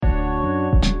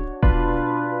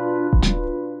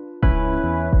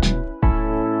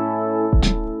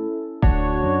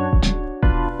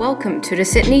Welcome to the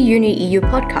Sydney Uni EU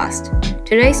podcast.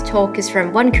 Today's talk is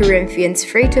from 1 Corinthians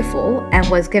 3-4 and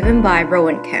was given by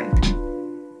Rowan Kemp.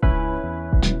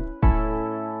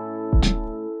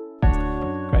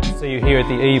 Great to see you here at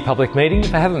the EU Public Meeting.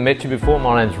 If I haven't met you before,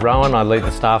 my name's Rowan. I lead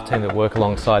the staff team that work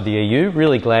alongside the EU.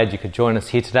 Really glad you could join us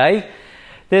here today.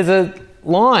 There's a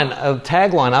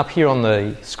tagline up here on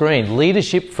the screen.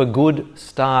 Leadership for good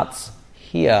starts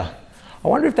here. I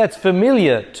wonder if that's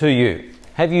familiar to you.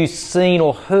 Have you seen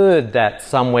or heard that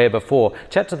somewhere before?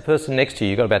 Chat to the person next to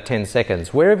you. You've got about 10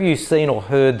 seconds. Where have you seen or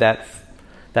heard that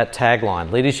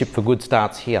tagline? Leadership for good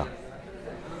starts here.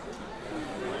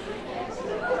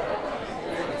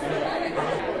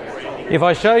 If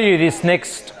I show you this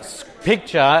next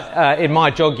picture, it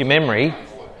might jog your memory.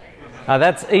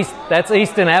 That's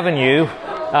Eastern Avenue.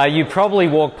 You probably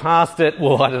walk past it,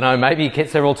 well, I don't know, maybe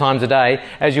several times a day,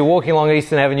 as you're walking along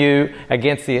Eastern Avenue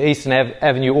against the Eastern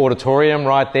Avenue Auditorium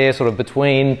right there, sort of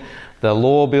between the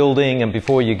Law Building and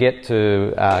before you get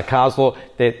to Carr's Law.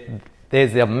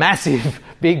 There's a massive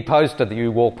big poster that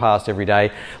you walk past every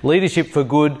day. Leadership for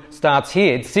good starts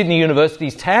here. It's Sydney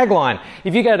University's tagline.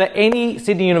 If you go to any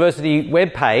Sydney University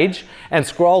webpage and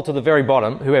scroll to the very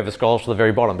bottom, whoever scrolls to the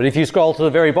very bottom, but if you scroll to the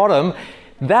very bottom,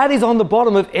 that is on the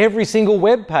bottom of every single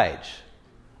web page.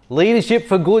 Leadership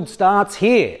for good starts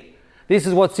here. This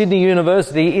is what Sydney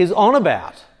University is on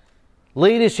about.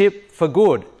 Leadership for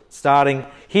good starting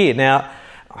here. Now,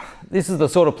 this is the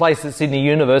sort of place that Sydney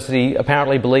University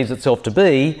apparently believes itself to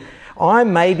be.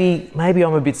 Maybe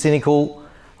I'm a bit cynical.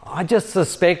 I just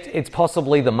suspect it's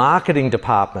possibly the marketing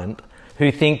department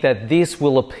who think that this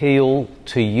will appeal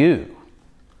to you,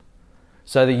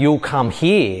 so that you'll come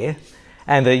here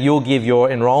and that you'll give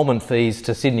your enrolment fees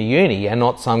to Sydney Uni and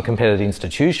not some competitive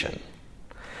institution.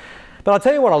 But I'll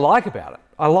tell you what I like about it.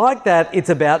 I like that it's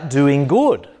about doing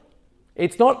good.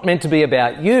 It's not meant to be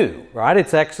about you, right?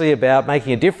 It's actually about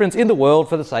making a difference in the world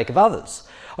for the sake of others.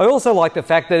 I also like the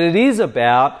fact that it is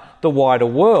about the wider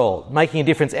world, making a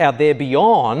difference out there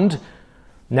beyond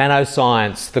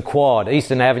nanoscience, the Quad,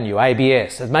 Eastern Avenue,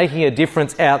 ABS. It's making a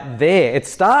difference out there. It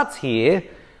starts here,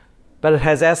 but it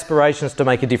has aspirations to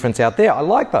make a difference out there. I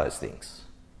like those things.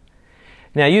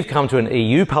 Now, you've come to an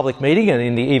EU public meeting, and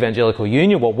in the Evangelical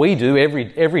Union, what we do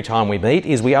every time we meet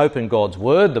is we open God's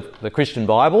Word, the Christian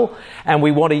Bible, and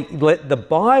we want to let the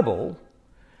Bible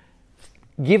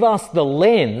give us the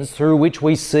lens through which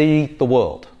we see the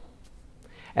world.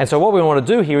 And so what we want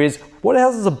to do here is, how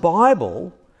does the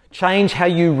Bible change how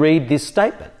you read this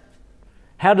statement?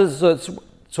 How does it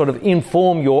sort of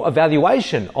inform your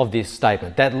evaluation of this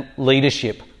statement? That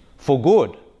leadership for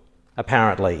good,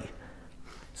 apparently,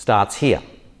 starts here.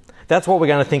 That's what we're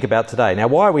going to think about today. Now,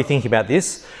 why are we thinking about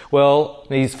this? Well,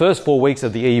 these first 4 weeks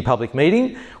of the EU Public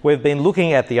Meeting, we've been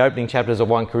looking at the opening chapters of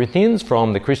 1 Corinthians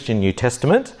from the Christian New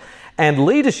Testament, and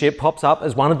leadership pops up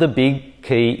as one of the big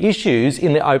key issues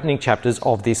in the opening chapters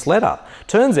of this letter.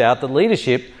 Turns out that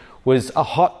leadership was a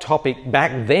hot topic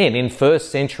back then in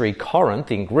first century Corinth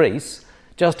in Greece,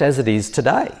 just as it is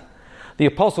today. The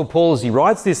Apostle Paul, as he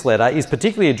writes this letter, is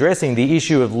particularly addressing the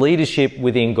issue of leadership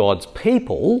within God's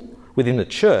people, within the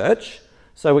church,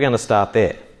 so we're going to start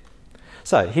there.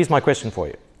 So, here's my question for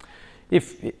you.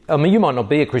 You might not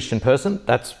be a Christian person,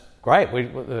 that's great.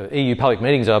 The EU public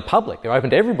meetings are public, they're open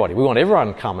to everybody. We want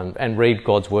everyone to come and read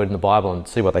God's Word in the Bible and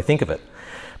see what they think of it.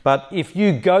 But if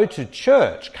you go to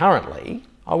church currently,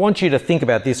 I want you to think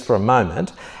about this for a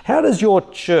moment. How does your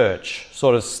church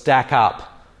sort of stack up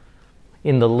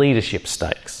in the leadership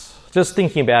stakes? Just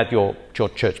thinking about your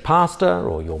church pastor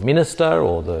or your minister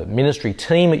or the ministry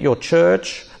team at your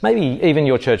church, maybe even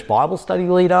your church Bible study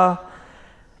leader.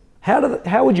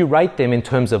 How would you rate them in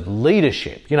terms of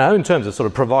leadership? In terms of sort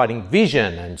of providing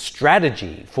vision and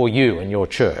strategy for you and your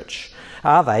church.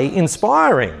 Are they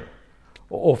inspiring?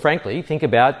 Or frankly, think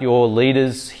about your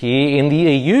leaders here in the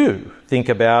EU. Think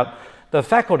about the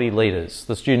faculty leaders,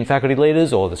 the student faculty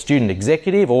leaders or the student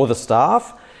executive or the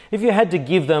staff. If you had to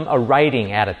give them a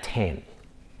rating out of 10,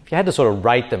 if you had to sort of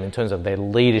rate them in terms of their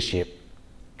leadership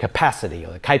capacity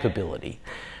or capability,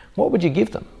 what would you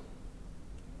give them?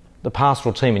 The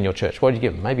pastoral team in your church, what would you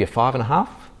give them? Maybe a 5.5?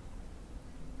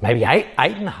 Maybe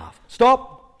 8.5?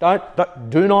 Stop!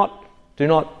 Do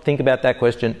not think about that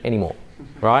question anymore,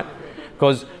 right?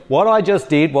 Because what I just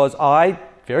did was I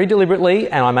very deliberately,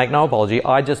 and I make no apology,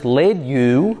 I just led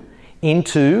you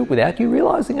into, without you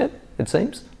realising it, it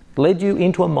seems, led you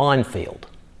into a minefield.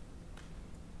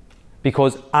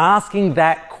 Because asking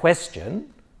that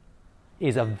question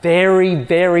is a very,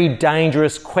 very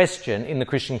dangerous question in the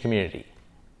Christian community.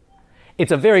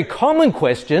 It's a very common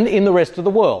question in the rest of the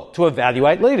world to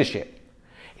evaluate leadership.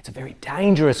 It's a very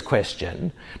dangerous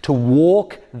question to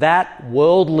walk that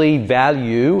worldly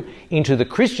value into the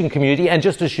Christian community and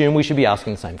just assume we should be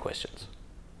asking the same questions.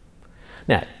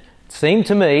 Now, it seemed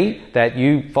to me that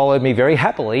you followed me very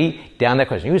happily down that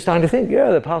question. You were starting to think,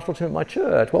 yeah, the pastoral team at my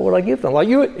church, what would I give them? Like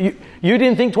you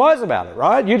didn't think twice about it,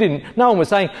 right? No one was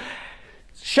saying,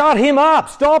 shut him up,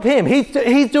 stop him,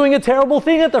 he's doing a terrible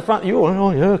thing at the front. You,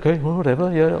 oh yeah, okay, well,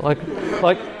 whatever, yeah,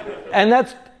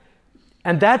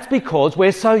 and that's because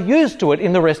we're so used to it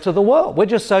in the rest of the world. We're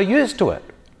just so used to it.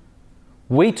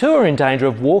 We too are in danger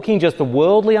of walking just the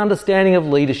worldly understanding of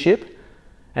leadership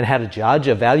and how to judge,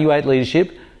 evaluate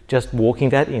leadership, just walking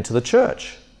that into the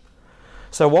church.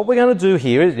 So what we're going to do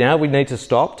here is now we need to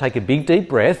stop, take a big deep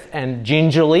breath, and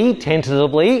gingerly,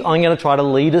 tentatively, I'm going to try to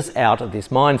lead us out of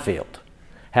this minefield.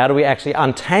 How do we actually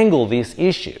untangle this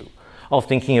issue of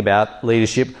thinking about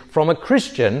leadership from a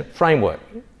Christian framework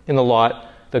in the light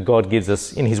that God gives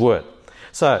us in his word?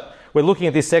 So we're looking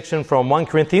at this section from 1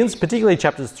 Corinthians, particularly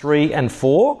chapters 3 and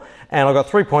 4, and I've got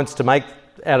 3 points to make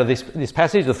out of this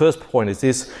passage. The first point is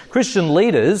this: Christian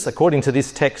leaders, according to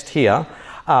this text here,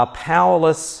 are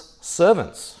powerless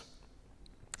servants.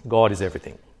 God is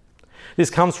everything. This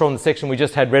comes from the section we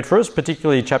just had read for us,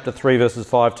 particularly chapter 3, verses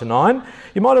 5 to 9.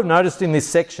 You might have noticed in this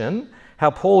section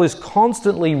how Paul is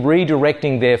constantly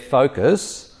redirecting their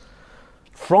focus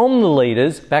from the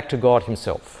leaders back to God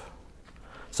himself.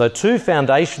 So 2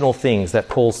 foundational things that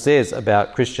Paul says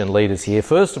about Christian leaders here.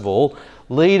 First of all,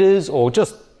 leaders or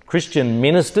just Christian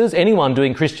ministers, anyone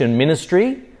doing Christian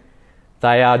ministry,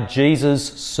 they are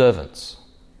Jesus' servants.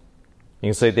 You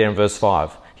can see it there in verse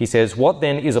 5. He says, "What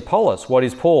then is Apollos? What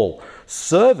is Paul?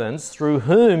 Servants through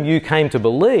whom you came to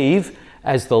believe,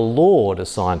 as the Lord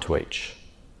assigned to each."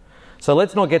 So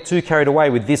let's not get too carried away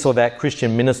with this or that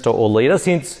Christian minister or leader,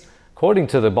 since according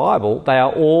to the Bible, they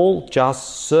are all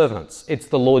just servants. It's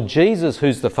the Lord Jesus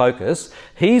who's the focus.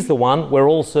 He's the one we're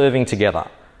all serving together.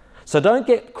 So don't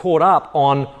get caught up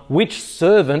on which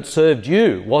servant served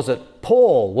you. Was it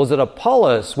Paul? Was it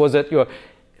Apollos? Was it your...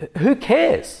 Who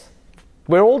cares?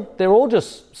 They're all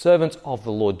just servants of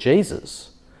the Lord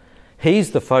Jesus.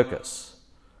 He's the focus.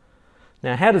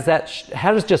 Now, how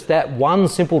does just that one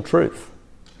simple truth,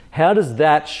 how does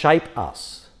that shape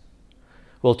us?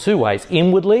 Well, 2 ways,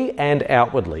 inwardly and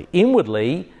outwardly.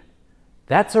 Inwardly,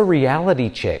 that's a reality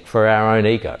check for our own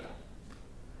ego.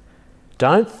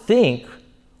 Don't think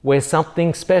we're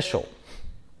something special.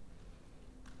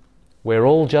 We're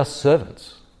all just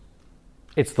servants.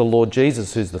 It's the Lord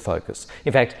Jesus who's the focus.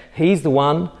 In fact, he's the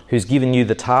one who's given you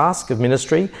the task of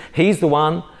ministry. He's the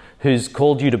one who's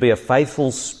called you to be a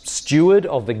faithful steward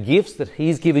of the gifts that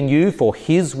he's given you for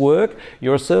his work.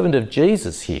 You're a servant of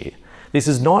Jesus here. This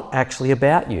is not actually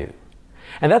about you.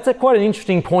 And that's quite an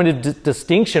interesting point of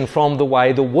distinction from the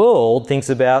way the world thinks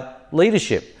about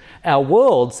leadership. Our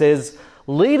world says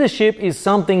leadership is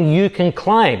something you can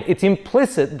claim. It's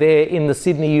implicit there in the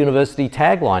Sydney University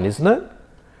tagline, isn't it?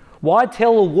 Why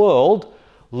tell the world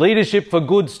leadership for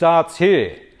good starts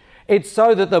here? It's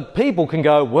so that the people can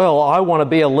go, well, I want to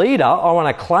be a leader, I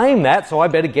want to claim that, so I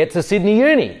better get to Sydney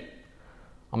Uni.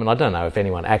 I mean, I don't know if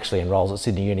anyone actually enrolls at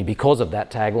Sydney Uni because of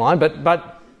that tagline,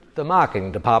 but the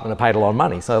marketing department have paid a lot of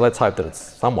money, so let's hope that it's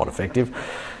somewhat effective.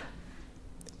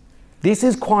 This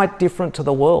is quite different to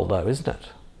the world, though, isn't it?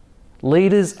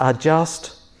 Leaders are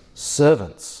just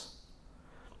servants.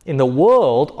 In the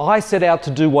world, I set out to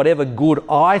do whatever good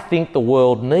I think the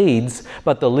world needs,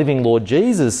 but the living Lord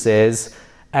Jesus says,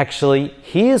 actually,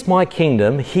 here's my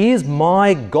kingdom, here's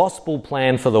my gospel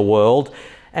plan for the world,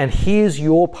 and here's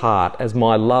your part as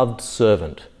my loved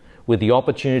servant with the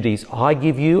opportunities I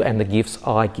give you and the gifts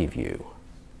I give you.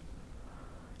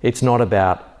 It's not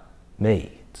about me.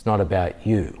 It's not about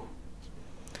you.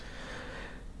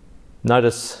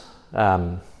 Notice,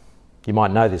 you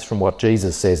might know this from what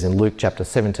Jesus says in Luke chapter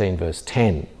 17, verse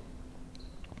 10.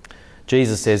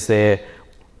 Jesus says there,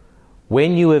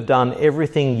 "When you have done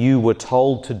everything you were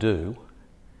told to do,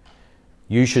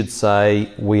 you should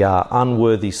say, 'We are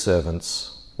unworthy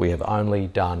servants. We have only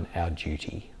done our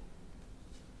duty.'"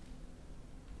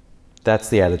 That's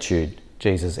the attitude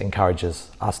Jesus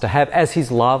encourages us to have as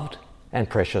his loved and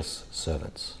precious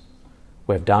servants.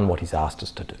 We've done what he's asked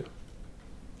us to do.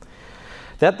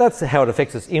 That's how it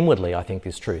affects us inwardly, I think,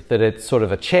 this truth, that it's sort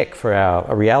of a check for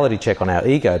a reality check on our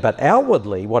ego. But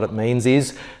outwardly, what it means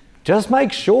is just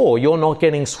make sure you're not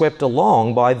getting swept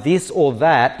along by this or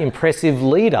that impressive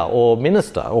leader or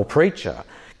minister or preacher.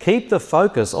 Keep the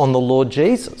focus on the Lord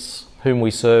Jesus, whom we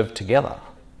serve together.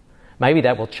 Maybe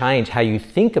that will change how you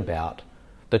think about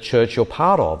the church you're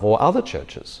part of or other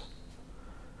churches.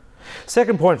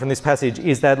 Second point from this passage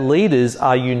is that leaders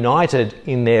are united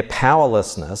in their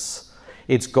powerlessness.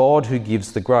 It's God who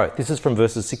gives the growth. This is from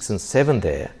verses 6 and 7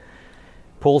 there.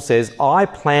 Paul says, I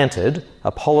planted,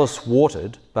 Apollos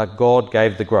watered, but God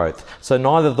gave the growth. So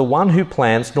neither the one who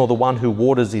plants nor the one who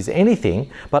waters is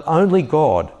anything, but only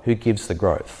God who gives the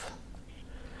growth.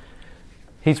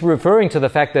 He's referring to the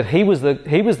fact that he was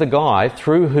the guy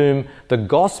through whom the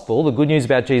gospel, the good news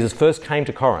about Jesus, first came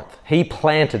to Corinth. He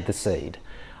planted the seed.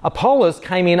 Apollos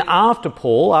came in after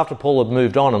Paul had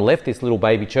moved on and left this little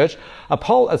baby church.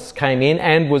 Apollos came in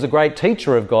and was a great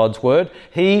teacher of God's word.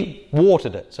 He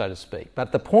watered it, so to speak.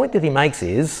 But the point that he makes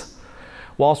is,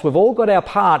 whilst we've all got our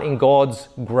part in God's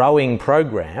growing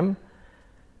program,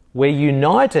 we're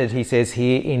united, he says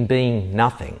here, in being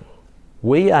nothing.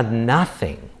 We are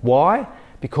nothing. Why?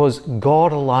 Because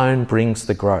God alone brings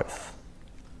the growth.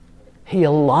 He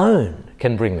alone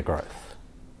can bring the growth.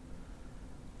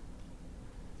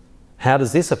 How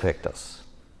does this affect us?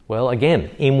 Well,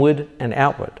 again, inward and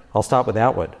outward. I'll start with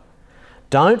outward.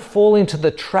 Don't fall into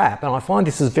the trap, and I find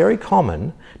this is very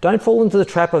common, don't fall into the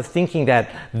trap of thinking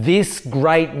that this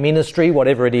great ministry,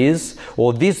 whatever it is,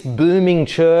 or this booming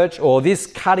church, or this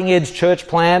cutting-edge church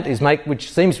plant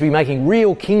which seems to be making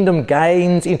real kingdom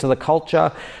gains into the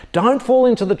culture, don't fall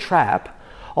into the trap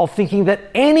of thinking that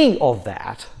any of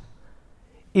that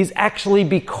is actually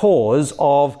because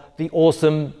of the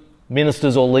awesome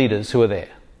ministers or leaders who are there.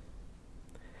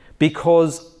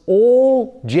 Because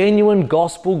all genuine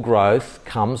gospel growth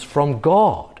comes from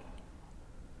God.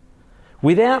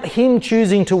 Without him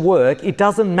choosing to work, it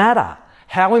doesn't matter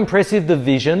how impressive the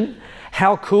vision,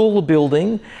 how cool the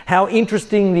building, how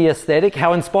interesting the aesthetic,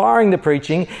 how inspiring the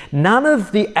preaching. None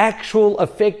of the actual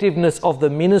effectiveness of the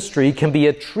ministry can be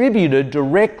attributed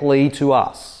directly to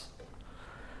us.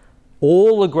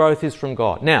 All the growth is from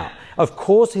God. Now, of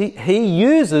course, he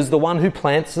uses the one who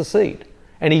plants the seed,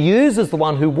 and he uses the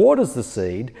one who waters the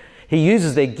seed. He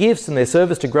uses their gifts and their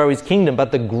service to grow his kingdom,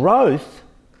 but the growth,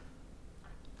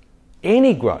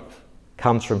 any growth,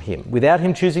 comes from him. Without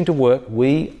him choosing to work,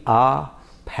 we are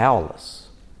powerless.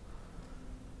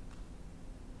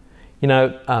 You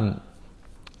know,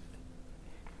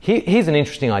 here's an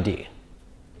interesting idea.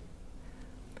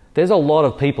 There's a lot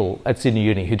of people at Sydney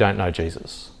Uni who don't know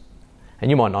Jesus. And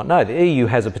you might not know, the EU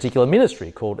has a particular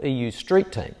ministry called EU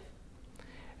Street Team.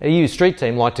 EU Street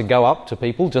Team like to go up to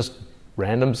people, just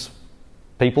random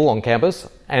people on campus,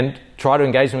 and try to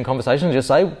engage them in conversation and just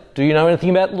say, do you know anything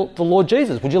about the Lord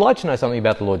Jesus? Would you like to know something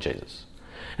about the Lord Jesus?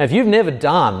 And if you've never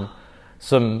done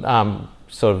some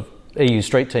sort of EU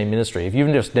Street Team ministry, if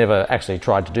you've just never actually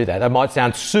tried to do that, that might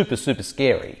sound super, super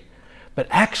scary. But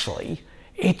actually,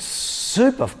 it's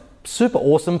super, super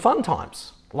awesome fun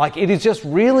times. Like, it is just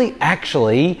really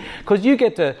actually, because you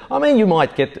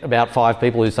might get about 5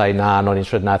 people who say, nah, not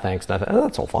interested, no thanks, no thanks. Oh,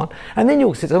 that's all fine. And then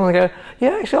you'll sit there and go,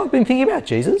 yeah, actually, I've been thinking about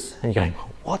Jesus. And you're going,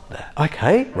 what the?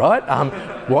 Okay, right.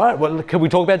 Right, well, can we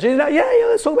talk about Jesus? Yeah,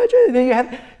 let's talk about Jesus.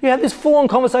 Then you have this full-on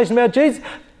conversation about Jesus.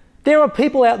 There are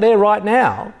people out there right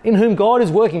now in whom God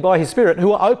is working by his Spirit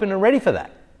who are open and ready for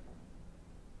that.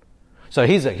 So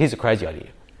here's a crazy idea.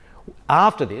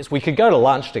 After this, we could go to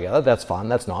lunch together, that's fun,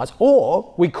 that's nice,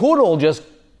 or we could all just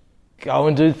go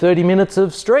and do 30 minutes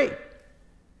of street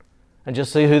and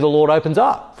just see who the Lord opens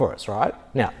up for us, right?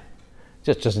 Now,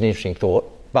 just an interesting thought,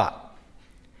 but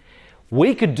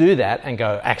we could do that and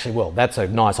go, actually, well, that's a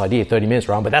nice idea, 30 minutes,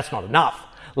 Rowan, but that's not enough.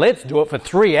 Let's do it for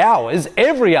 3 hours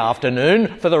every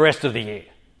afternoon for the rest of the year.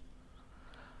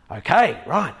 Okay,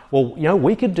 right. Well,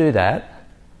 we could do that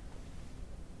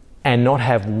and not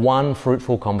have one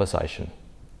fruitful conversation.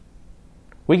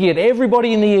 We can get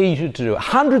everybody in the EU to do it,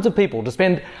 hundreds of people to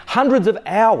spend hundreds of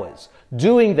hours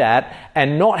doing that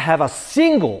and not have a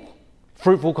single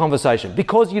fruitful conversation.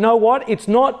 Because you know what? It's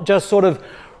not just sort of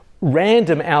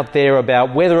random out there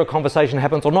about whether a conversation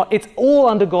happens or not. It's all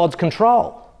under God's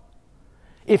control.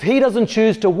 If he doesn't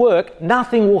choose to work,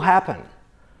 nothing will happen.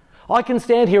 I can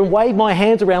stand here and wave my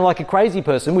hands around like a crazy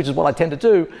person, which is what I tend to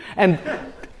do, and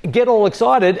get all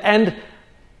excited, and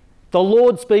the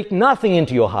Lord speak nothing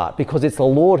into your heart, because it's the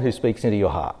Lord who speaks into your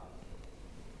heart.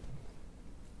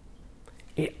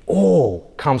 It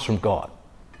all comes from God.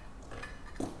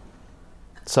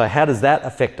 So how does that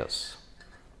affect us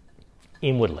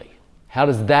inwardly? How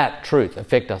does that truth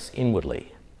affect us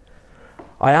inwardly?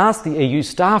 I asked the EU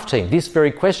staff team this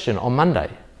very question on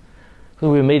Monday. We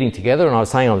were meeting together and I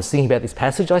was thinking about this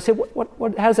passage. I said,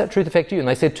 how does that truth affect you? And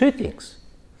they said 2 things.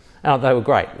 And they were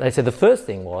great. They said the first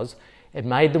thing was, it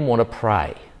made them want to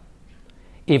pray.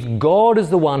 If God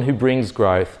is the one who brings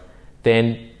growth,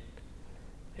 then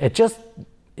it just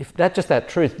if that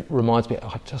truth reminds me,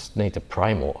 I just need to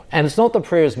pray more. And it's not the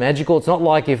prayer is magical. It's not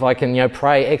like if I can,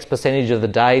 pray X percentage of the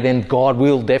day, then God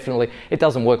will definitely. It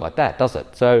doesn't work like that, does it?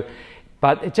 So,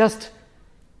 but it just,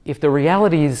 if the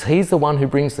reality is He's the one who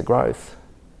brings the growth,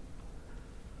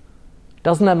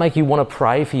 doesn't that make you want to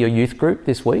pray for your youth group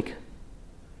this week?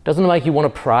 Doesn't it make you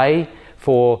want to pray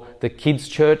for the kids'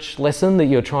 church lesson that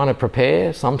you're trying to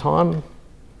prepare sometime?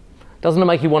 Doesn't it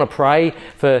make you want to pray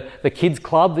for the kids'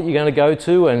 club that you're going to go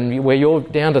to and where you're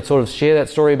down to sort of share that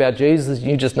story about Jesus?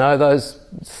 You just know those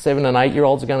 7 and 8 year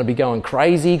olds are going to be going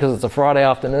crazy because it's a Friday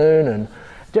afternoon. And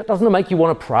doesn't it make you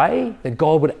want to pray that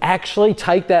God would actually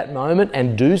take that moment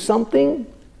and do something?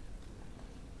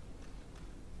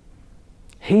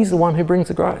 He's the one who brings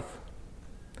the growth.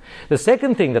 The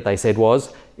second thing that they said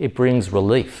was, it brings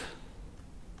relief.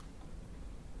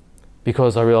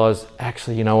 Because I realised,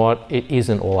 actually, you know what? It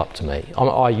isn't all up to me.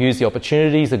 I use the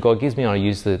opportunities that God gives me. I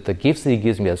use the gifts that He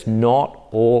gives me. It's not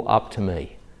all up to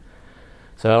me.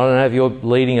 So I don't know if you're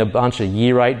leading a bunch of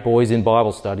Year 8 boys in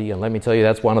Bible study, and let me tell you,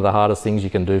 that's one of the hardest things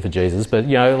you can do for Jesus. But,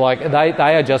 they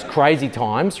are just crazy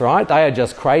times, right? They are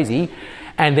just crazy.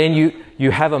 And then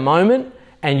you have a moment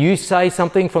and you say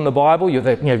something from the Bible, you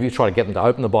try to get them to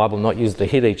open the Bible, not use it to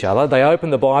hit each other. They open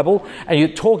the Bible and you're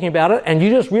talking about it and you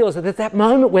just realise that there's that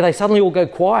moment where they suddenly all go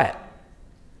quiet.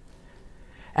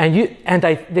 And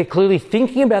they're clearly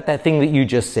thinking about that thing that you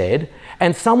just said,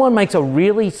 and someone makes a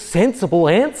really sensible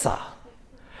answer.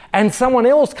 And someone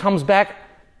else comes back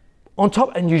on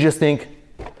top and you just think,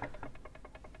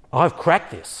 I've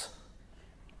cracked this.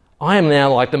 I am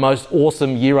now like the most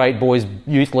awesome Year 8 boys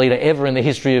youth leader ever in the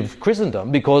history of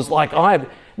Christendom because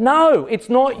no, it's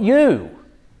not you.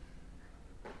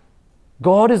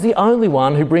 God is the only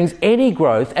one who brings any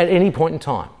growth at any point in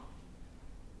time.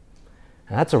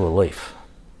 And that's a relief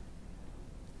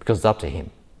because it's up to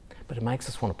Him. But it makes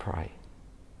us want to pray.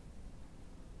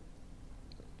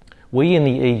 We in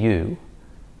the EU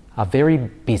are very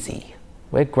busy.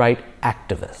 We're great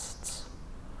activists.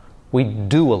 We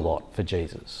do a lot for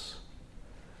Jesus.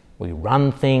 We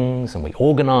run things and we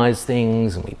organise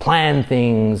things and we plan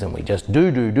things and we just do.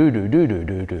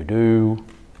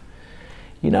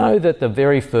 You know that the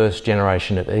very first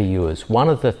generation of EUers, one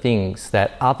of the things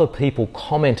that other people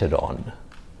commented on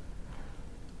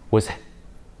was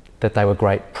that they were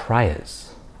great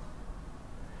prayers.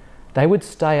 They would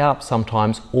stay up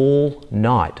sometimes all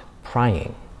night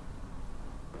praying.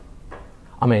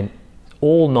 I mean,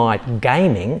 all night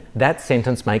gaming, that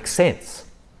sentence makes sense.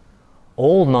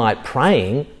 All night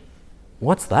praying,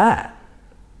 what's that?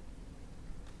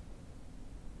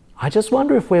 I just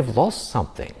wonder if we've lost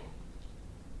something.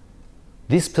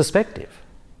 This perspective.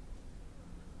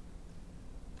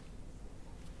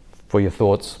 For your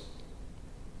thoughts,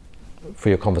 for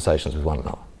your conversations with one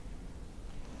another.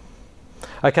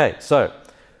 Okay, so,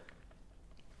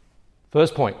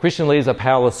 first point, Christian leaders are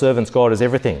powerless servants, God is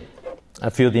everything.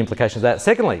 A few of the implications of that.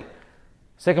 Secondly,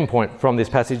 second point from this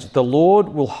passage, the Lord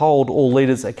will hold all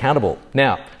leaders accountable.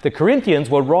 Now, the Corinthians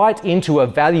were right into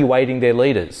evaluating their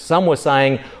leaders. Some were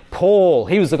saying, Paul,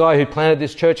 he was the guy who planted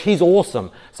this church, he's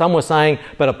awesome. Some were saying,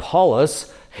 but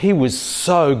Apollos, he was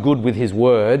so good with his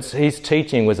words, his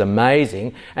teaching was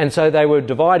amazing. And so they were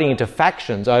dividing into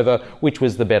factions over which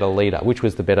was the better leader, which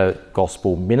was the better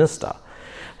gospel minister.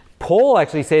 Paul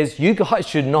actually says, you guys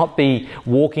should not be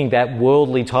walking that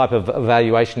worldly type of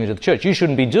evaluation into the church. You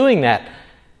shouldn't be doing that.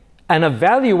 An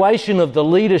evaluation of the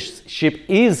leadership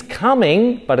is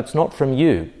coming, but it's not from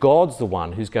you. God's the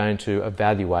one who's going to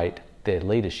evaluate their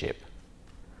leadership.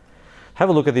 Have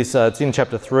a look at this. It's in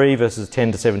chapter 3, verses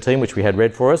 10 to 17, which we had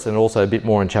read for us, and also a bit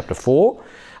more in chapter 4.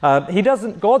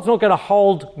 God's not going to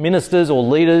hold ministers or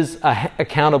leaders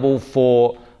accountable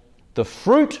for the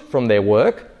fruit from their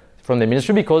work, from their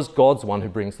ministry, because God's the one who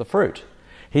brings the fruit.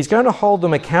 He's going to hold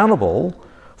them accountable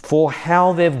for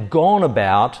how they've gone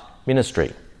about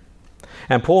ministry.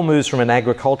 And Paul moves from an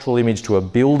agricultural image to a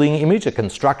building image, a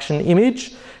construction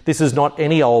image. This is not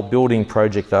any old building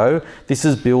project though. This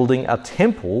is building a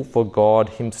temple for God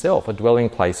Himself, a dwelling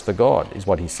place for God, is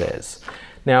what he says.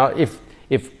 Now, if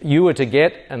you were to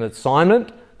get an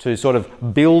assignment to sort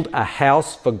of build a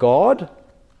house for God,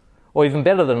 or even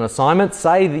better than an assignment,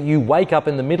 say that you wake up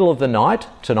in the middle of the night,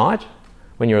 tonight,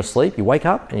 when you're asleep, you wake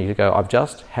up and you go, I've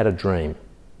just had a dream.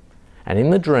 And in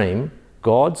the dream,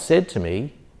 God said to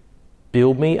me,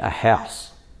 build me a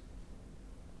house.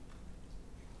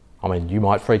 I mean, you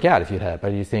might freak out if you'd had it,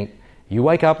 but you think, you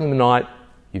wake up in the night,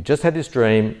 you've just had this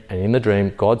dream, and in the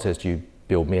dream, God says to you,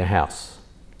 build me a house.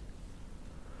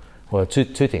 Well, two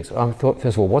things. I thought,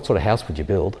 first of all, what sort of house would you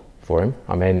build for Him?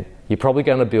 I mean, you're probably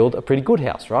going to build a pretty good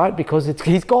house, right? Because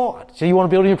he's God. So you want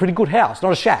to build him a pretty good house,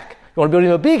 not a shack. You want to build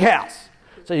him a big house.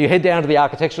 So you head down to the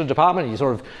architectural department and you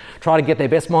sort of try to get their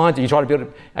best minds and you try to build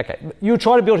him. Okay, you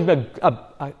try to build him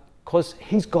because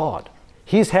he's God.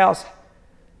 His house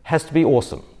has to be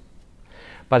awesome.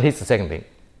 But here's the second thing.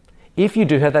 If you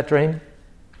do have that dream,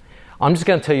 I'm just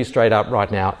going to tell you straight up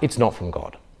right now, it's not from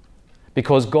God.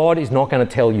 Because God is not going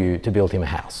to tell you to build him a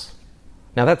house.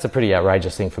 Now that's a pretty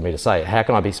outrageous thing for me to say. How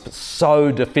can I be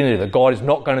so definitive that God is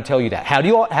not going to tell you that? How do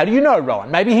you know,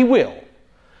 Rowan? Maybe he will.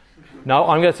 No,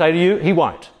 I'm going to say to you, he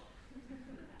won't.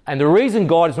 And the reason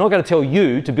God is not going to tell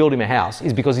you to build him a house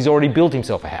is because he's already built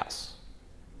himself a house.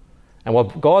 And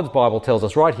what God's Bible tells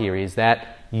us right here is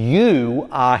that you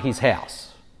are his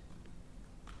house.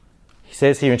 He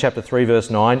says here in chapter 3 verse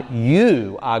 9,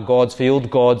 you are God's field,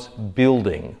 God's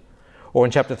building. Or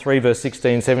in chapter 3 verse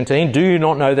 16, 17, do you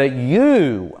not know that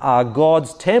you are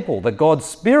God's temple, that God's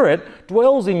Spirit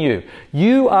dwells in you?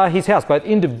 You are his house. Both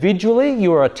individually,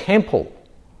 you are a temple,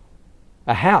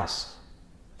 a house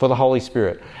for the Holy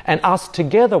Spirit. And us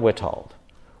together, we're told,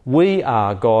 we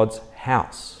are God's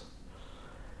house.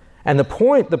 And the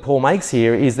point that Paul makes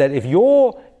here is that if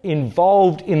you're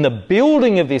involved in the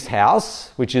building of this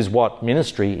house, which is what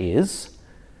ministry is,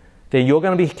 then you're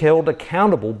going to be held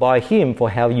accountable by him for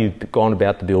how you've gone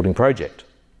about the building project.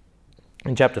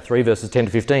 In chapter 3, verses 10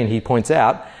 to 15, he points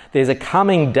out there's a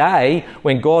coming day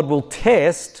when God will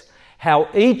test how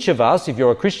each of us, if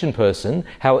you're a Christian person,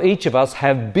 how each of us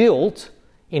have built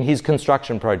in his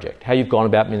construction project, how you've gone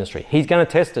about ministry. He's going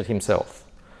to test it himself.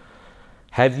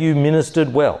 Have you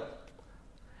ministered well?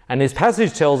 And this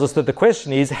passage tells us that the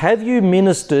question is, have you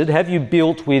ministered, have you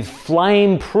built with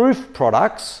flame-proof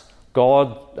products,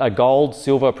 gold,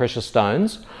 silver, precious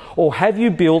stones, or have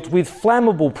you built with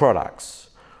flammable products,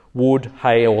 wood,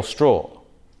 hay or straw?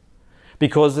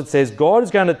 Because it says God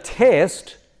is going to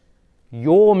test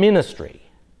your ministry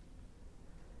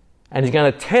and he's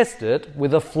going to test it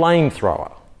with a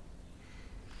flamethrower.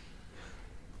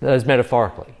 That is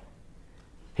metaphorically.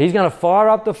 He's going to fire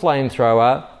up the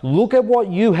flamethrower, look at what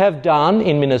you have done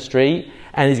in ministry,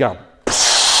 and he's going to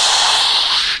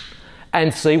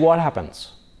and see what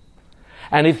happens.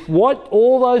 And if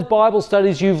all those Bible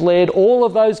studies you've led, all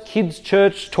of those kids'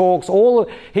 church talks,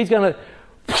 he's going to...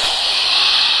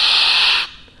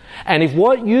 And if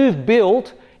what you've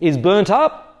built is burnt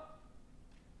up,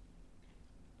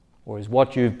 or is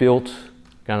what you've built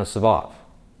going to survive?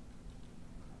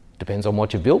 Depends on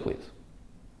what you've built with.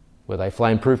 Were they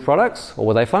flame-proof products or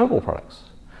were they flammable products?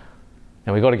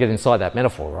 And we've got to get inside that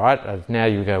metaphor, right? Now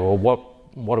you go, well,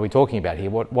 what are we talking about here?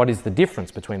 What is the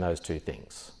difference between those two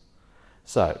things?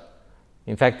 So,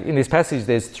 in fact, in this passage,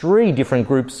 there's three different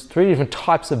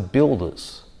types of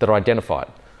builders that are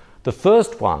identified. The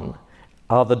first one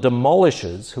are the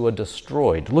demolishers who are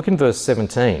destroyed. Look in verse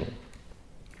 17.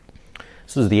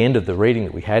 This is the end of the reading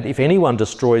that we had. If anyone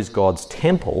destroys God's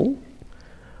temple,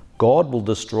 God will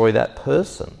destroy that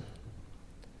person.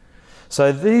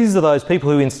 So these are those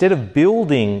people who, instead of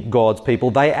building God's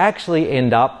people, they actually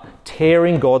end up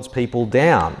tearing God's people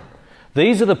down.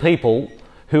 These are the people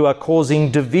who are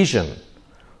causing division,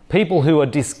 people who are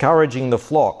discouraging the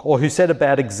flock, or who set a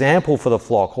bad example for the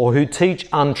flock, or who teach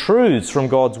untruths from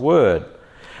God's word.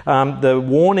 The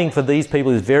warning for these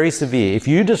people is very severe. If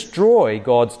you destroy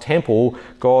God's temple,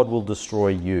 God will destroy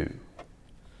you.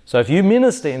 So if you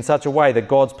minister in such a way that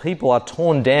God's people are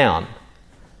torn down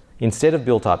instead of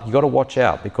built up, you've got to watch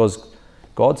out, because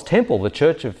God's temple, the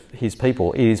church of his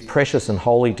people, is precious and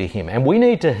holy to him. And we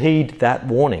need to heed that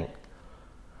warning.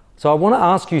 So I want to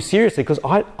ask you seriously, because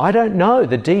I don't know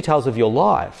the details of your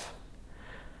life.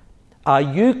 Are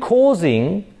you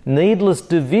causing needless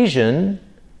division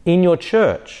in your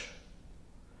church?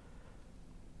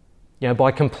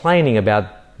 By complaining about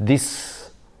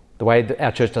this, the way that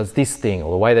our church does this thing,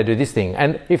 or the way they do this thing.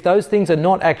 And if those things are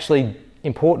not actually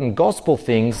important gospel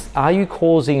things, are you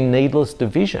causing needless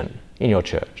division in your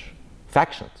church?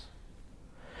 Factions.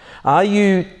 Are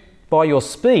you, by your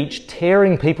speech,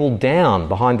 tearing people down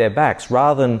behind their backs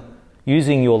rather than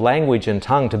using your language and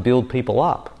tongue to build people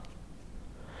up?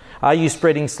 Are you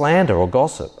spreading slander or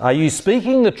gossip? Are you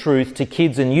speaking the truth to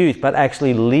kids and youth but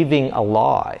actually living a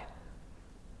lie?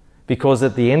 Because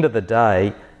at the end of the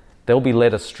day, they'll be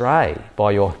led astray by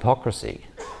your hypocrisy.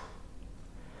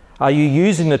 Are you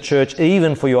using the church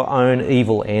even for your own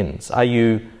evil ends? Are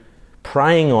you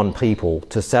preying on people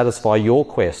to satisfy your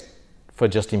quest for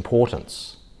just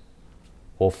importance,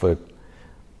 or for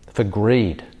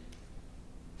greed,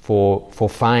 for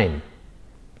fame,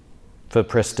 for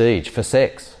prestige, for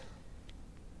sex?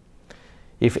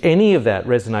 If any of that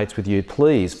resonates with you,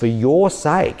 please, for your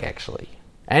sake actually,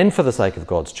 and for the sake of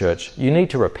God's church, you need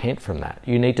to repent from that.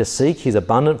 You need to seek his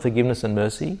abundant forgiveness and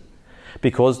mercy,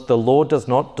 because the Lord does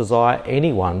not desire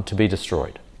anyone to be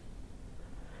destroyed.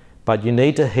 But you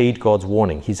need to heed God's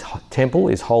warning. His temple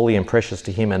is holy and precious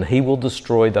to him, and he will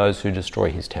destroy those who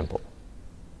destroy his temple.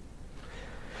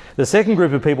 The second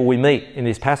group of people we meet in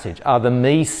this passage are the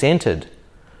me-centered,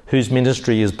 whose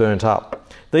ministry is burnt up.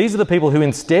 These are the people who,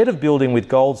 instead of building with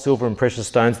gold, silver and precious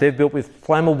stones, they've built with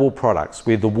flammable products,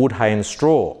 with the wood, hay and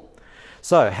straw.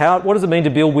 So what does it mean to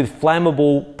build with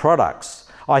flammable products?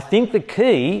 I think the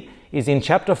key is in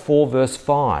chapter 4, verse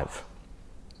 5.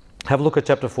 Have a look at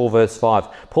chapter 4, verse 5.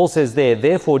 Paul says there,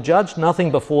 "Therefore judge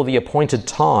nothing before the appointed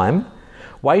time.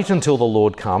 Wait until the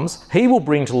Lord comes. He will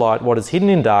bring to light what is hidden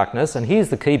in darkness," and here's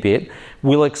the key bit,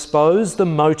 "will expose the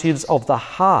motives of the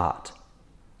heart.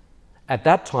 At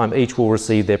that time each will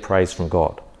receive their praise from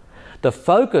God." The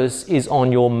focus is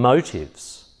on your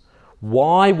motives.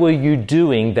 Why were you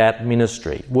doing that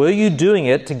ministry? Were you doing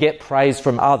it to get praise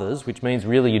from others, which means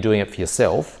really you're doing it for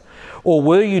yourself, or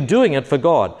were you doing it for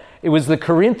God? It was the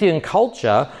Corinthian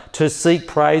culture to seek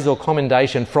praise or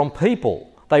commendation from people.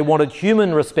 They wanted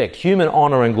human respect, human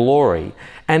honour and glory,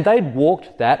 and they'd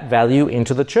walked that value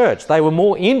into the church. They were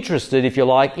more interested, if you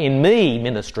like, in me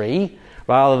ministry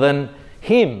rather than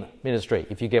him ministry,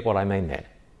 if you get what I mean there.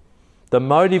 The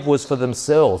motive was for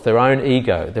themselves, their own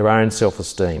ego, their own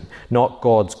self-esteem, not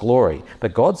God's glory.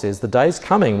 But God says the day's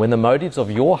coming when the motives of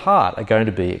your heart are going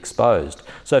to be exposed.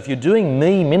 So if you're doing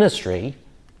me ministry,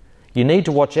 you need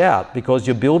to watch out, because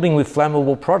you're building with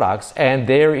flammable products and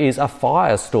there is a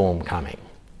firestorm coming.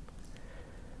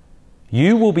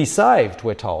 You will be saved,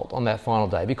 we're told, on that final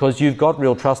day, because you've got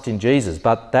real trust in Jesus.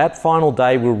 But that final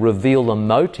day will reveal the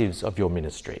motives of your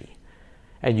ministry,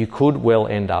 and you could well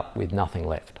end up with nothing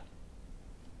left.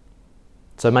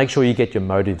 So make sure you get your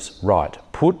motives right.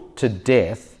 Put to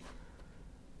death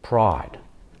pride.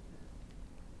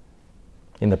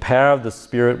 In the power of the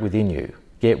Spirit within you,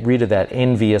 get rid of that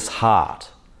envious heart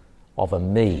of a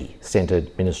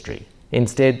me-centered ministry.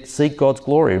 Instead, seek God's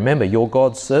glory. Remember, you're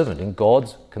God's servant in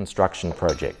God's construction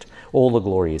project. All the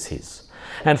glory is his.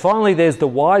 And finally, there's the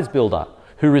wise builder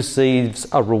who receives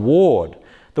a reward.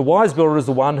 The wise builder is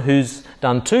the one who's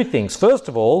done two things. First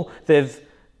of all, they've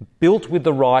built with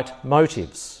the right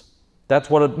motives. That's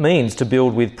what it means to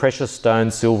build with precious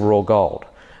stones, silver or gold.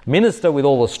 Minister with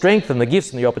all the strength and the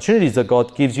gifts and the opportunities that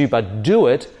God gives you, but do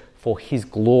it for his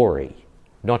glory,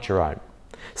 not your own.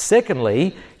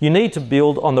 Secondly, you need to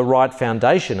build on the right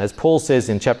foundation. As Paul says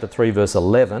in chapter 3, verse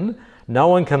 11, "No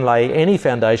one can lay any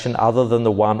foundation other than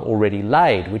the one already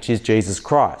laid, which is Jesus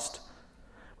Christ."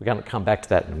 We're going to come back to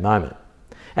that in a moment.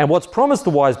 And what's promised the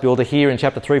wise builder here in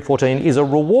chapter 3:14 is a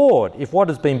reward. If what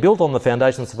has been built on the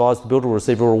foundation survives, the builder will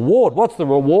receive a reward. What's the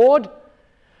reward?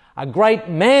 A great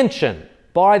mansion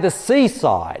by the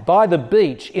seaside, by the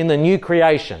beach in the new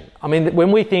creation. I mean,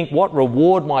 when we think, what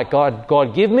reward might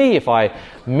God give me if I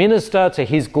minister to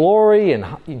his glory and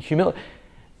in humility?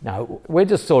 No, we're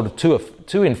just sort of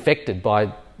too infected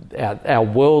by our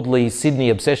worldly Sydney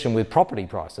obsession with property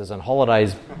prices and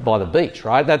holidays by the beach,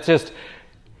 right? That's just,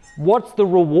 what's the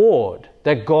reward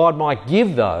that God might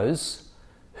give those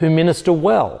who minister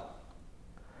well?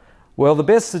 Well, the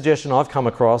best suggestion I've come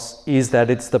across is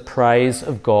that it's the praise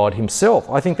of God himself.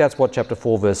 I think that's what chapter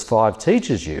 4, verse 5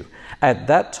 teaches you. At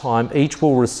that time, each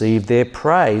will receive their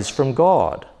praise from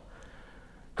God.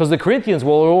 Because the Corinthians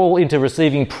were all into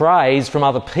receiving praise from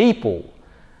other people.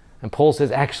 And Paul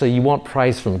says, actually, you want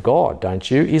praise from God,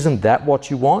 don't you? Isn't that what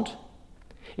you want?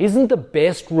 Isn't the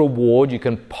best reward you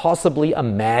can possibly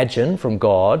imagine from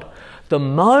God the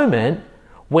moment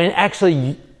when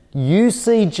actually you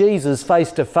see Jesus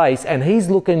face to face and he's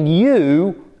looking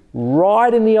you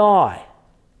right in the eye?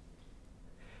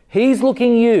 He's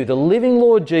looking you, the living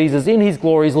Lord Jesus in his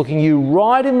glory, is looking you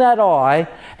right in that eye,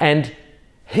 and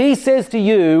he says to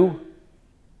you,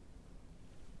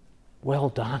 "Well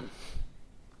done,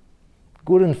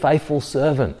 good and faithful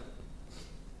servant."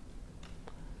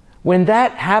 When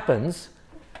that happens,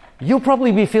 you'll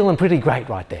probably be feeling pretty great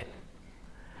right then.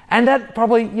 And that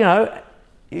probably,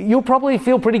 you'll probably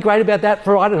feel pretty great about that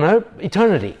for,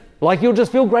 eternity. Like, you'll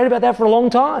just feel great about that for a long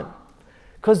time.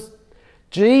 Because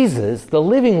Jesus, the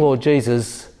living Lord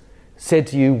Jesus, said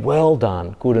to you, "Well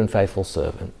done, good and faithful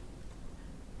servant."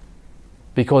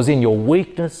 Because in your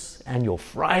weakness and your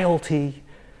frailty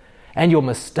and your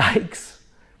mistakes,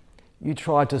 you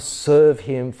tried to serve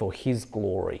him for his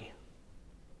glory.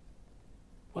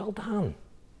 Well done,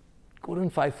 good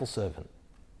and faithful servant.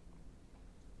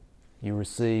 You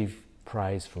receive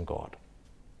praise from God.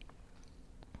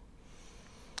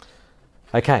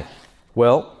 Okay,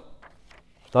 well,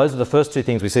 Those are the first two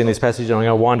things we see in this passage, and I'm going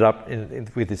to wind up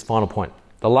with this final point.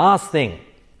 The last thing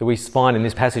that we find in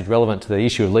this passage relevant to the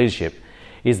issue of leadership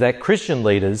is that Christian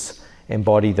leaders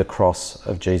embody the cross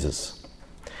of Jesus.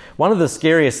 One of the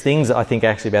scariest things, I think,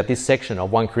 actually about this section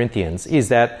of 1 Corinthians is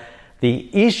that the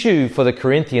issue for the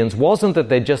Corinthians wasn't that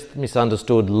they just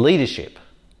misunderstood leadership.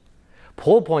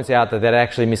 Paul points out that they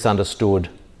actually misunderstood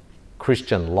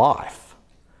Christian life.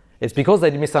 It's because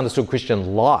they misunderstood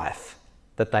Christian life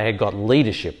that they had got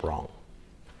leadership wrong.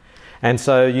 And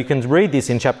so you can read this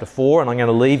in chapter 4, and I'm going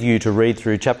to leave you to read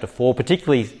through chapter 4,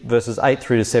 particularly verses 8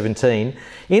 through to 17.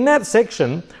 In that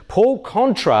section, Paul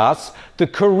contrasts the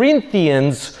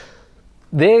Corinthians,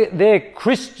 the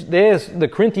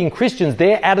Corinthian Christians,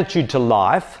 their attitude to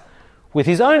life with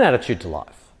his own attitude to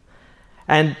life.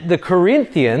 And the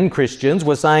Corinthian Christians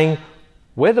were saying,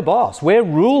 we're the boss, we're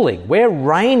ruling, we're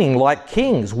reigning like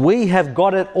kings, we have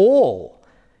got it all.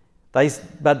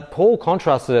 But Paul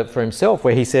contrasted it for himself,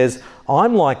 where he says,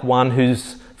 I'm like one who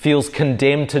feels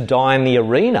condemned to die in the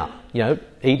arena,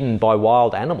 eaten by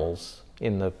wild animals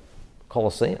in the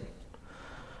Colosseum.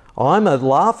 I'm a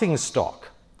laughing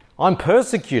stock. I'm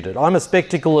persecuted. I'm a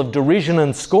spectacle of derision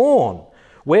and scorn.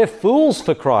 We're fools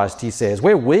for Christ, he says.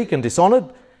 We're weak and dishonoured.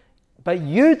 But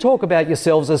you talk about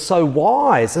yourselves as so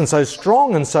wise and so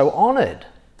strong and so honoured.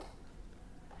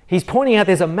 He's pointing out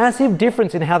there's a massive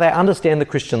difference in how they understand the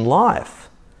Christian life.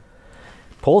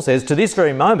 Paul says, to this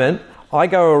very moment, I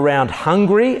go around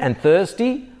hungry and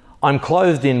thirsty. I'm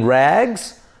clothed in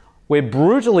rags. We're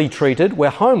brutally treated.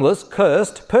 We're homeless,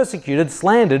 cursed, persecuted,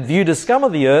 slandered, viewed as scum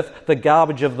of the earth, the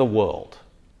garbage of the world.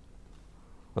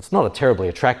 It's not a terribly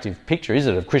attractive picture, is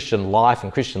it, of Christian life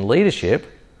and Christian leadership?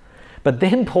 But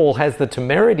then Paul has the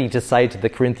temerity to say to the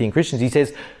Corinthian Christians, he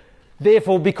says,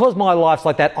 therefore, because my life's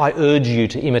like that, I urge you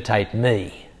to imitate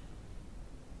me.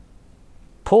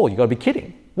 Paul, you've got to be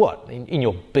kidding. What? In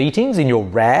your beatings, in your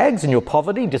rags, in your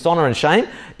poverty, dishonour and shame?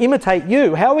 Imitate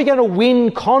you. How are we going to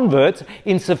win converts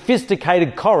in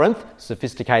sophisticated Corinth,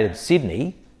 sophisticated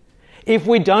Sydney, if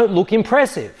we don't look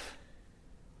impressive?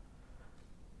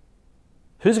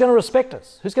 Who's going to respect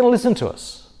us? Who's going to listen to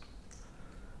us?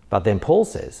 But then Paul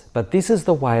says, but this is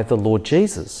the way of the Lord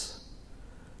Jesus.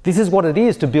 This is what it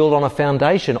is to build on a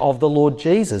foundation of the Lord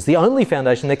Jesus. The only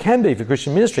foundation there can be for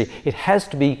Christian ministry. It has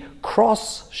to be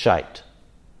cross-shaped.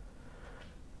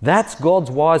 That's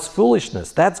God's wise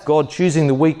foolishness. That's God choosing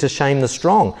the weak to shame the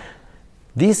strong.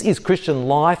 This is Christian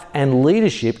life and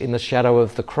leadership in the shadow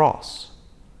of the cross.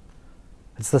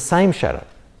 It's the same shadow.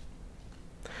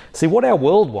 See, what our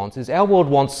world wants is our world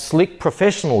wants slick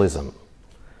professionalism.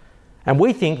 And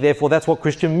we think, therefore, that's what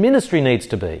Christian ministry needs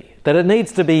to be. That it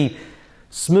needs to be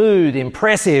smooth,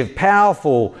 impressive,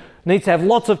 powerful, needs to have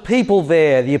lots of people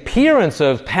there, the appearance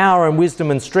of power and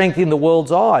wisdom and strength in the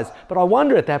world's eyes. But I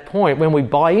wonder at that point, when we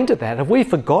buy into that, have we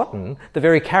forgotten the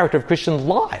very character of Christian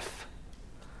life?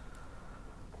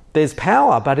 There's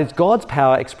power, but it's God's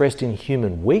power expressed in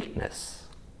human weakness,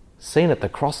 seen at the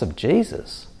cross of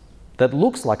Jesus, that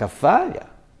looks like a failure.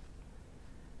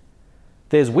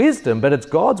 There's wisdom, but it's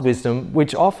God's wisdom,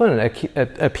 which often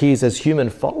appears as human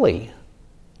folly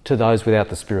to those without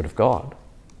the Spirit of God.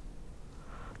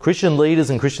 Christian leaders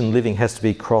and Christian living has to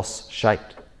be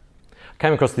cross-shaped. I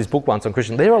came across this book once on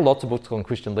Christian. There are lots of books on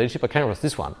Christian leadership. I came across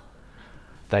this one.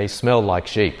 They smell like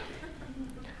sheep.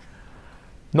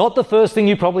 Not the first thing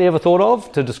you probably ever thought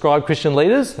of to describe Christian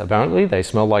leaders. Apparently, they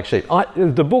smell like sheep.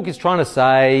 The book is trying to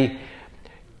say,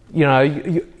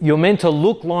 you're meant to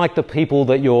look like the people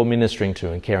that you're ministering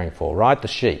to and caring for, right? The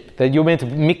sheep. That you're meant to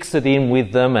mix it in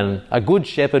with them, and a good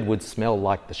shepherd would smell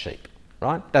like the sheep,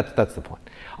 right? That's the point.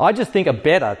 I just think a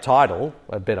better title,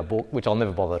 a better book, which I'll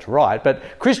never bother to write,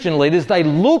 but Christian leaders, they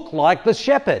look like the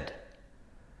shepherd.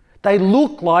 They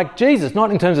look like Jesus,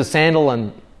 not in terms of sandal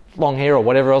and long hair or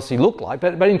whatever else he looked like,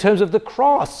 but in terms of the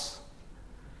cross.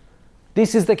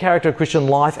 This is the character of Christian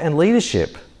life and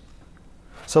leadership.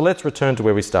 So let's return to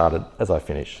where we started as I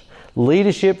finish.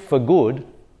 Leadership for good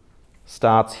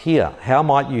starts here. How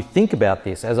might you think about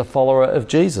this as a follower of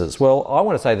Jesus? Well, I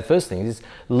want to say the first thing is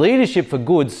leadership for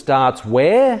good starts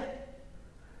where?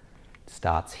 It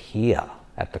starts here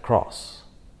at the cross.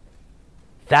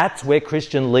 That's where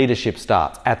Christian leadership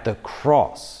starts, at the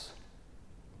cross.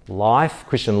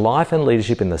 Christian life and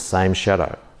leadership in the same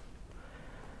shadow.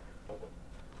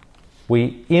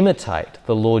 We imitate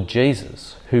the Lord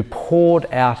Jesus, who poured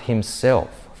out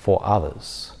himself for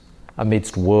others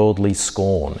amidst worldly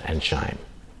scorn and shame.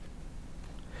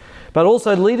 But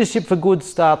also leadership for good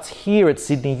starts here at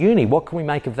Sydney Uni. What can we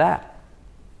make of that?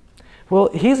 Well,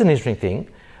 here's an interesting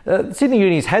thing. Sydney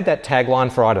Uni's had that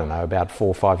tagline for, about 4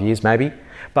 or 5 years maybe.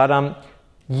 But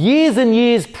Years and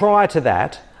years prior to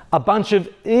that, a bunch of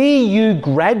EU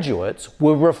graduates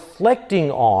were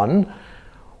reflecting on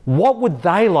what would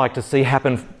they like to see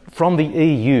happen from the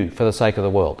EU for the sake of the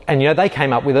world. And they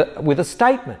came up with a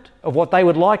statement of what they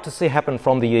would like to see happen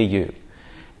from the EU.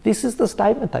 This is the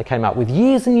statement they came up with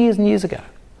years and years and years ago.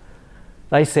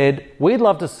 They said, we'd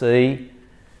love to see,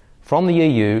 from the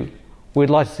EU, we'd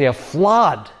like to see a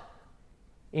flood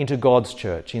into God's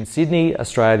church in Sydney,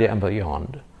 Australia and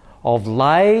beyond, of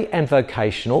lay and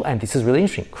vocational, and this is really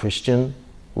interesting, Christian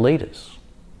leaders.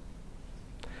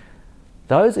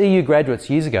 Those EU graduates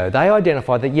years ago, they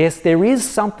identified that yes, there is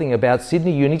something about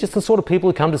Sydney Uni, just the sort of people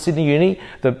who come to Sydney Uni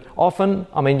that often,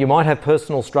 you might have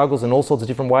personal struggles in all sorts of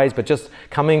different ways, but just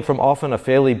coming from often a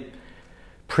fairly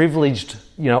privileged,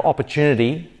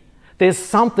 opportunity, there's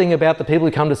something about the people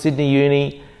who come to Sydney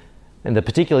Uni and the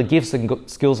particular gifts and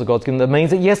skills that God's given that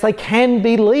means that yes, they can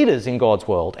be leaders in God's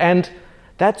world. And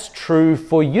that's true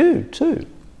for you too.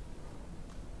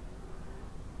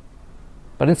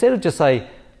 But instead of just say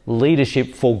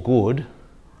leadership for good,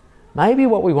 maybe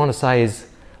what we want to say is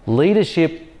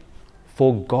leadership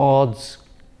for God's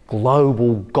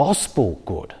global gospel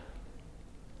good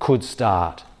could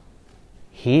start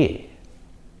here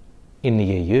in the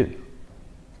EU.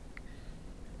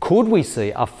 Could we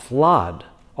see a flood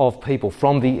of people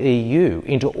from the EU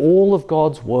into all of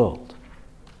God's world?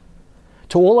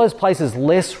 To all those places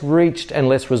less reached and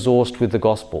less resourced with the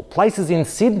gospel. Places in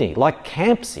Sydney, like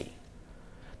Campsie,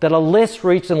 that are less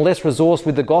reached and less resourced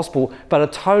with the gospel, but a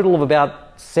total of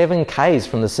about 7 k's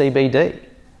from the CBD.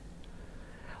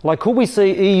 Could we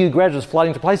see EU graduates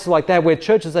flooding to places like that where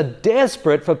churches are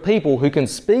desperate for people who can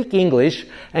speak English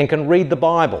and can read the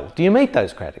Bible? Do you meet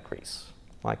those categories?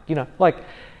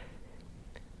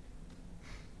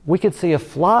 We could see a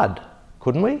flood,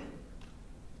 couldn't we?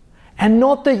 And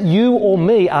not that you or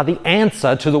me are the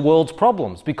answer to the world's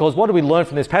problems, because what do we learn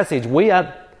from this passage? We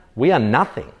are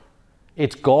nothing.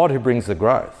 It's God who brings the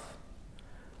growth.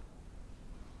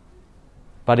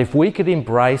 But if we could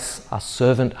embrace a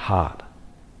servant heart,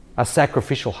 a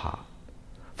sacrificial heart,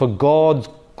 for God's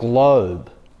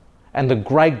globe and the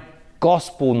great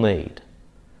gospel need,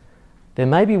 then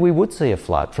maybe we would see a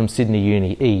flood from Sydney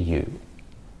Uni EU.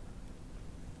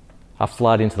 A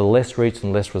flood into the less reached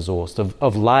and less resourced,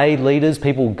 of lay leaders,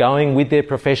 people going with their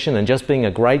profession and just being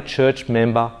a great church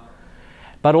member,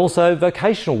 but also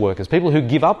vocational workers, people who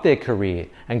give up their career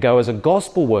and go as a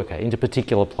gospel worker into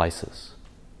particular places.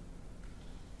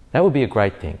 That would be a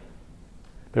great thing.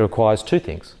 But it requires 2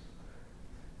 things.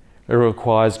 It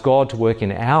requires God to work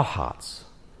in our hearts,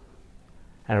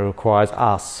 and it requires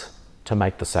us to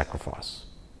make the sacrifice.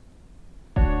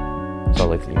 So I'll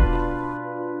leave you.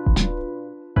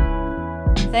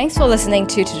 Thanks for listening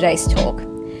to today's talk.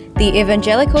 The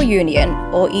Evangelical Union,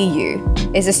 or EU,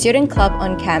 is a student club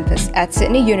on campus at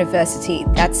Sydney University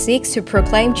that seeks to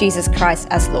proclaim Jesus Christ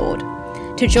as Lord.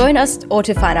 To join us or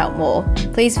to find out more,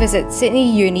 please visit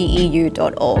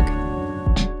sydneyunieu.org.